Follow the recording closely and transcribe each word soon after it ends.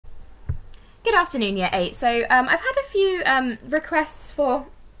Good afternoon, Year 8. So I've had a few requests for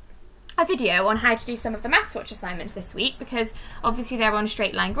a video on how to do some of the MathsWatch assignments this week because obviously they're on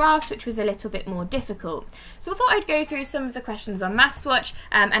straight line graphs, which was a little bit more difficult. So I thought I'd go through some of the questions on MathsWatch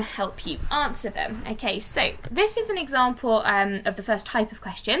and help you answer them. Okay, so this is an example of the first type of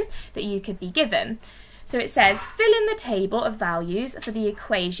question that you could be given. So it says, fill in the table of values for the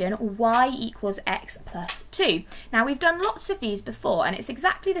equation y equals x plus 2. Now we've done lots of these before and it's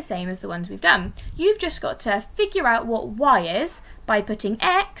exactly the same as the ones we've done. You've just got to figure out what y is by putting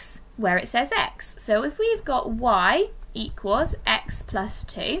x where it says x. So if we've got y equals x plus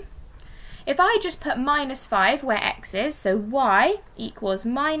 2, if I just put minus 5 where x is, so y equals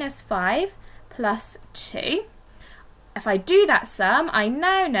minus 5 plus 2, if I do that sum, I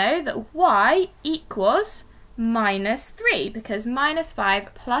now know that y equals minus 3 because minus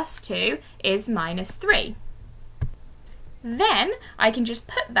 5 plus 2 is minus 3. Then I can just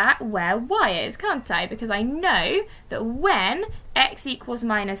put that where y is, can't I? Because I know that when x equals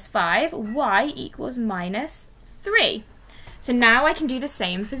minus 5, y equals minus 3. So now I can do the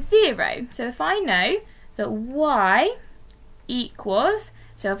same for 0. So if I know that y equals,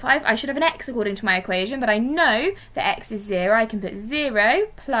 so if I should have an x according to my equation, but I know that x is 0, I can put 0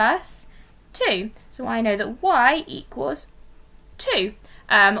 plus 2. So I know that y equals 2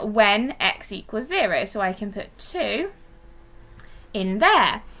 when x equals 0. So I can put 2 in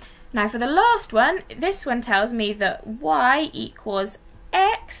there. Now for the last one, this one tells me that y equals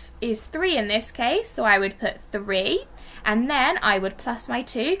x is 3 in this case, so I would put 3, and then I would plus my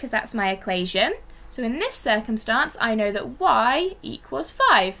 2 because that's my equation. So in this circumstance, I know that y equals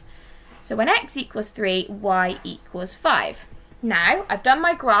 5. So when x equals 3, y equals 5. Now, I've done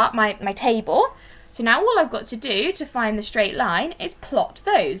my graph, my table, so now all I've got to do to find the straight line is plot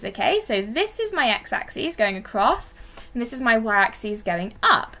those, okay? So this is my x-axis going across, and this is my y-axis going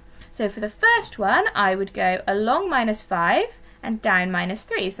up. So for the first one, I would go along minus 5 and down minus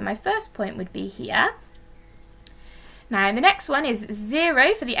 3. So my first point would be here. Now the next one is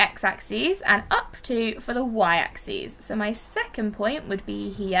 0 for the x-axis and up to for the y-axis. So my second point would be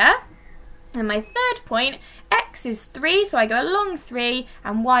here. And my third point, x is 3, so I go along 3,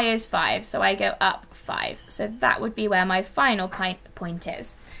 and y is 5, so I go up 5. So that would be where my final point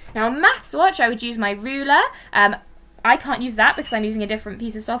is. Now on MathsWatch, I would use my ruler. I can't use that because I'm using a different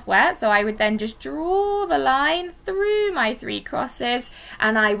piece of software, so I would then just draw the line through my 3 crosses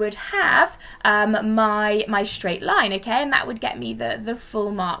and I would have my straight line, okay, and that would get me the full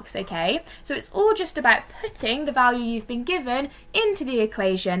marks, okay. So it's all just about putting the value you've been given into the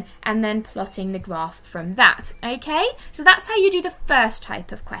equation and then plotting the graph from that, okay. So that's how you do the first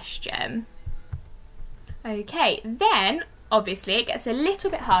type of question. Okay, then obviously it gets a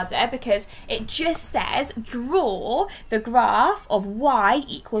little bit harder because it just says draw the graph of y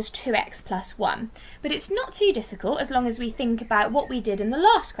equals 2x plus 1. But it's not too difficult as long as we think about what we did in the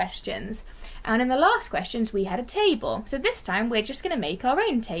last questions. And in the last questions we had a table. So this time we're just going to make our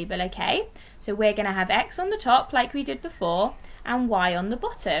own table, okay? So we're going to have x on the top like we did before and y on the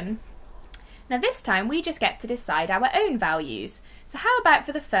bottom. Now this time we just get to decide our own values. So how about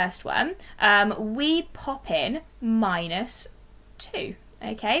for the first one, we pop in minus 2.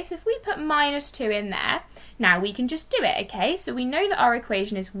 Okay, so if we put minus 2 in there, now we can just do it, okay? So we know that our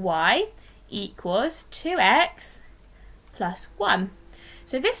equation is y equals 2x plus 1.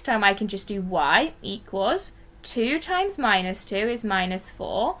 So this time I can just do y equals 2 times minus 2 is minus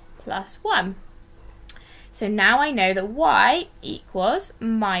 4 plus 1. So now I know that y equals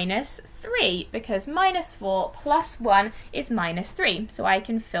minus 3 because minus 4 plus 1 is minus 3. So I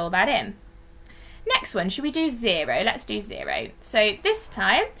can fill that in. Next one, should we do 0? Let's do 0. So this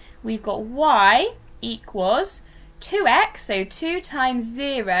time we've got y equals 2x. So 2 times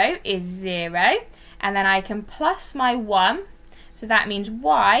 0 is 0. And then I can plus my 1. So that means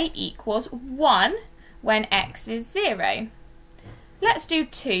y equals 1 when x is 0. Let's do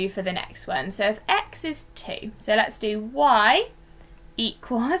 2 for the next one. So if x is 2, so let's do y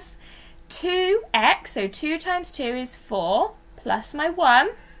equals 2x, so 2 times 2 is 4, plus my 1,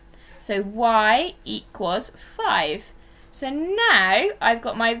 so y equals 5. So now I've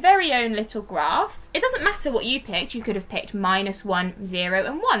got my very own little graph. It doesn't matter what you picked. You could have picked minus 1, 0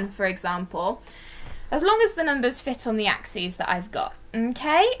 and 1, for example, as long as the numbers fit on the axes that I've got.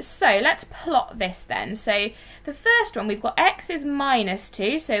 Okay, so let's plot this then. So the first one, we've got x is minus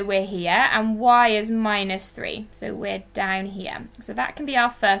 2, so we're here, and y is minus 3, so we're down here. So that can be our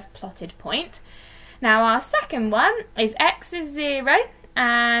first plotted point. Now our second one is x is 0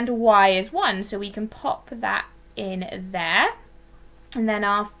 and y is 1, so we can pop that in there. And then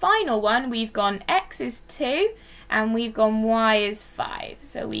our final one, we've gone x is 2 and we've gone y is 5.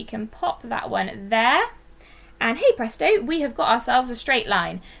 So we can pop that one there. And hey presto, we have got ourselves a straight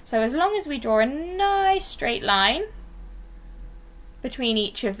line. So as long as we draw a nice straight line between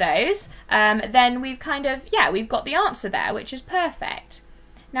each of those, then we've kind of, yeah, we've got the answer there, which is perfect.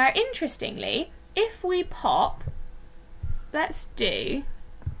 Now interestingly, if we pop, let's do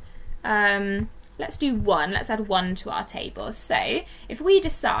 1, let's add 1 to our table. So if we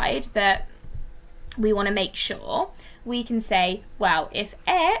decide that we want to make sure, we can say, well, if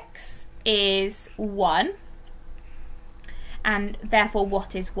x is 1, and therefore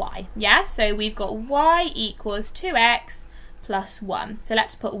what is y? Yeah, so we've got y equals 2x plus 1. So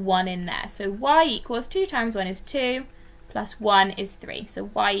let's put 1 in there. So y equals 2 times 1 is 2, plus 1 is 3.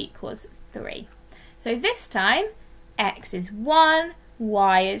 So y equals 3. So this time, x is 1,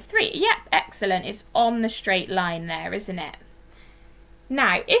 y is 3. Yep, excellent. It's on the straight line there, isn't it?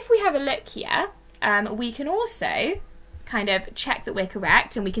 Now, if we have a look here, we can also kind of check that we're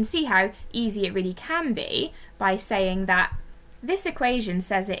correct, and we can see how easy it really can be by saying that this equation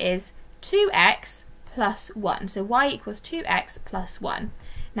says it is 2x plus 1. So y equals 2x plus 1.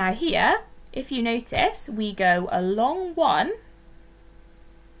 Now here, if you notice, we go along 1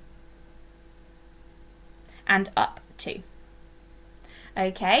 and up 2.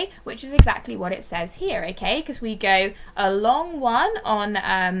 Okay, which is exactly what it says here, okay, because we go along 1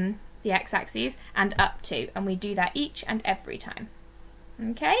 on the x-axis and up 2, and we do that each and every time.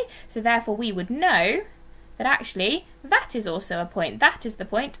 Okay, so therefore we would know that actually that is also a point. That is the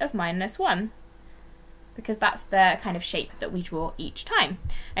point of -1, because that's the kind of shape that we draw each time.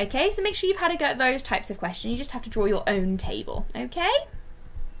 Okay, so make sure you've had a go at those types of questions. You just have to draw your own table, okay?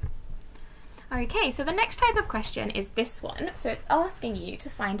 Okay, so the next type of question is this one. So it's asking you to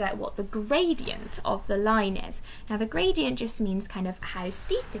find out what the gradient of the line is. Now the gradient just means kind of how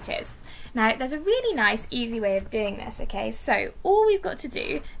steep it is. Now there's a really nice easy way of doing this, okay? So all we've got to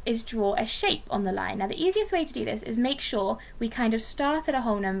do is draw a shape on the line. Now the easiest way to do this is make sure we kind of start at a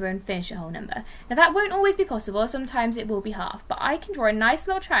whole number and finish a whole number. Now that won't always be possible, sometimes it will be half, but I can draw a nice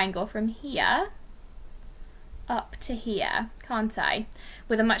little triangle from here up to here, can't I?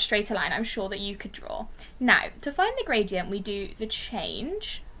 With a much straighter line, I'm sure that you could draw. Now, to find the gradient, we do the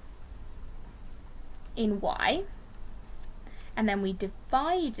change in y, and then we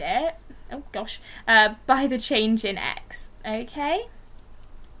divide it, oh gosh, by the change in x, okay?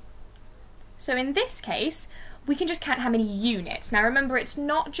 So in this case, we can just count how many units. Now remember, it's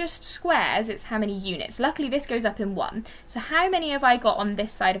not just squares, it's how many units. Luckily this goes up in 1. So how many have I got on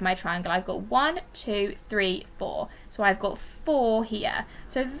this side of my triangle? I've got 1, 2, 3, 4. So I've got 4 here.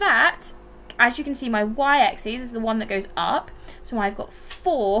 So that, as you can see, my y-axis is the one that goes up. So I've got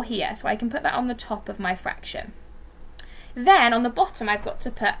 4 here. So I can put that on the top of my fraction. Then on the bottom I've got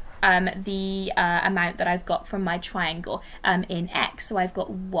to put the amount that I've got from my triangle in x. So I've got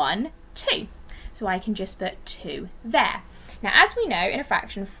 1, 2. So I can just put 2 there. Now as we know, in a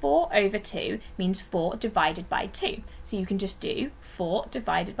fraction, 4 over 2 means 4 divided by 2. So you can just do 4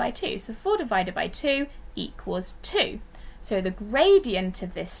 divided by 2. So 4 divided by 2 equals 2. So the gradient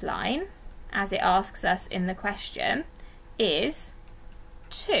of this line, as it asks us in the question, is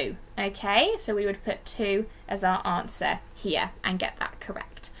 2. Okay, so we would put 2 as our answer here and get that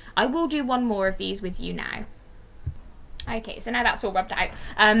correct. I will do one more of these with you now. Okay, so now that's all rubbed out.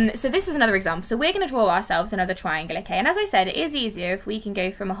 So this is another example. So we're going to draw ourselves another triangle, okay? And as I said, it is easier if we can go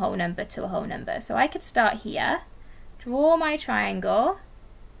from a whole number to a whole number. So I could start here, draw my triangle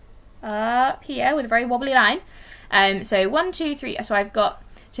up here with a very wobbly line. So 1, 2, 3. So I've got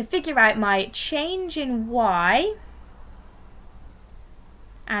to figure out my change in y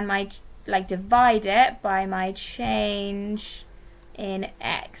and my, divide it by my change in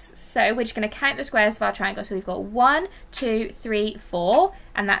x. So we're just going to count the squares of our triangle. So we've got 1, 2, 3, 4,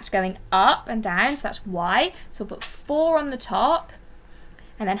 and that's going up and down, so that's y. So we'll put 4 on the top,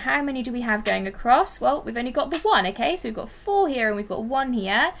 and then how many do we have going across? Well, we've only got the 1, okay? So we've got 4 here and we've got 1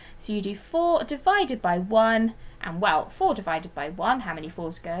 here. So you do 4 divided by 1, and well, 4 divided by 1, how many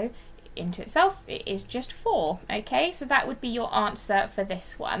 4s go into itself? It is just 4, okay? So that would be your answer for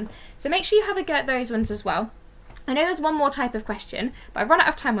this one. So make sure you have a go at those ones as well. I know there's one more type of question, but I've run out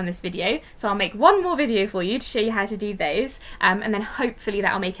of time on this video, so I'll make one more video for you to show you how to do those, and then hopefully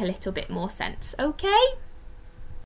that'll make a little bit more sense, okay?